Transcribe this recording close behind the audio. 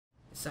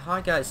So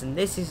hi guys, and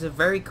this is a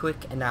very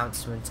quick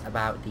announcement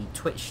about the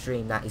Twitch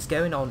stream that is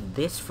going on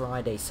this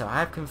Friday. So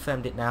I have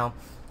confirmed it now,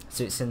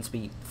 so it's going to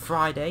be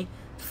Friday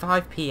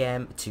 5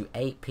 PM to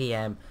 8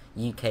 PM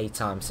UK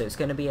time. So it's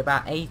going to be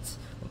about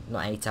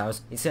not 8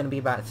 hours, it's going to be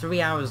about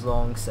 3 hours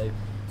long, so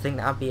I think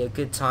that would be a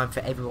good time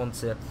for everyone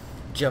to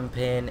jump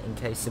in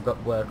case they've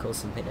got work or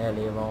something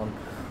earlier on.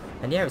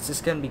 And yeah, it's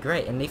just going to be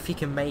great, and if you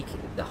can make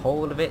the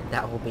whole of it,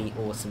 that will be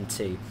awesome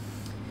too.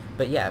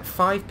 But yeah,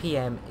 5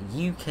 PM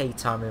UK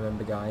time,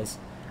 remember guys,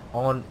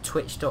 on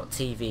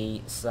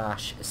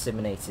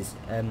twitch.tv/Siminators.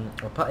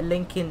 I'll put a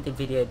link in the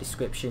video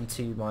description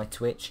to my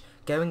Twitch.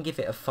 Go and give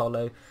it a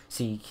follow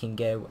so you can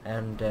go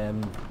and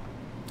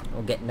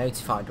or get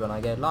notified when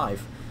I go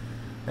live.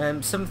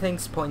 Some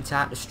things to point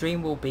out: the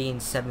stream will be in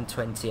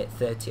 720 at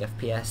 30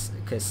 FPS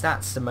because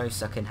that's the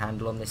most I can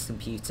handle on this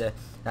computer.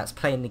 That's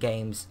playing the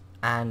games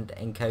and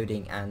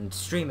encoding and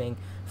streaming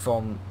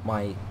from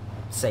my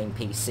same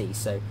PC.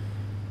 So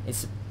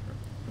it's a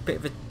bit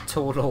of a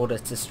tall order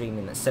to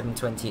streaming at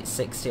 720 at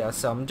 60,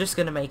 so I'm just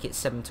going to make it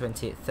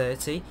 720 at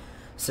 30.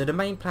 So the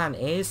main plan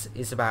is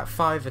about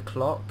 5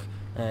 o'clock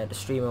the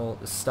stream will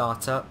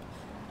start up,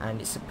 and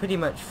it's pretty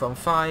much from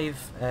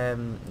 5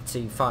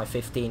 to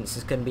 5:15. It's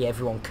just going to be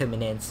everyone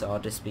coming in, so I'll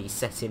just be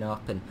setting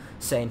up and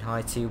saying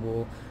hi to you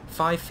all.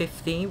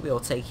 5:15 we'll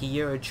take a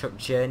Euro truck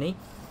journey.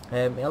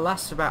 It'll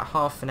last about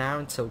half an hour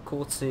until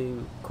quarter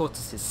to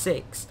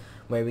 6,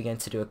 where we're going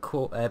to do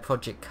a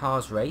Project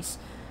Cars race.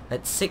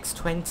 At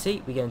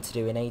 6:20 we're going to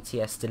do an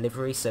ATS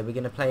delivery, so we're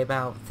going to play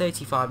about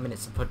 35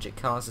 minutes of Project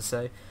Cars or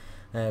so.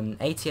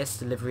 ATS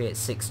delivery at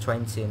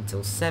 6:20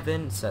 until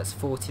 7, so that's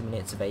 40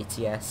 minutes of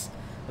ATS,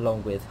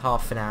 along with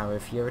half an hour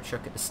of Euro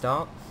Truck at the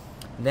start.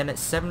 And then at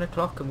 7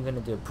 o'clock I'm going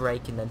to do a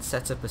break and then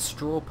set up a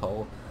straw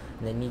poll,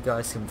 and then you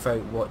guys can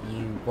vote what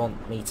you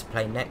want me to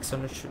play next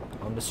on the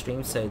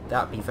stream. So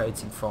that'll be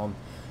voting from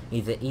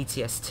either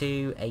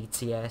ETS2,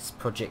 ATS,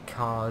 Project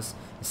Cars,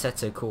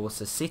 Assetto,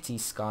 Corsa, City,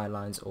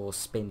 Skylines or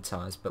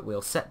Spintires, but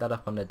we'll set that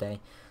up on the day.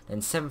 Then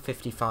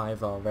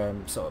 7:55 I'll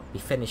sort of be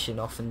finishing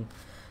off and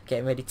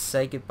getting ready to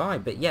say goodbye.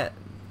 But yeah,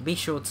 be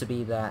sure to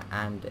be there,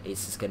 and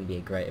it's just going to be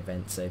a great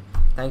event. So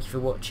thank you for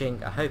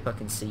watching, I hope I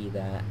can see you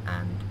there,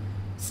 and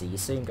see you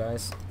soon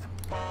guys.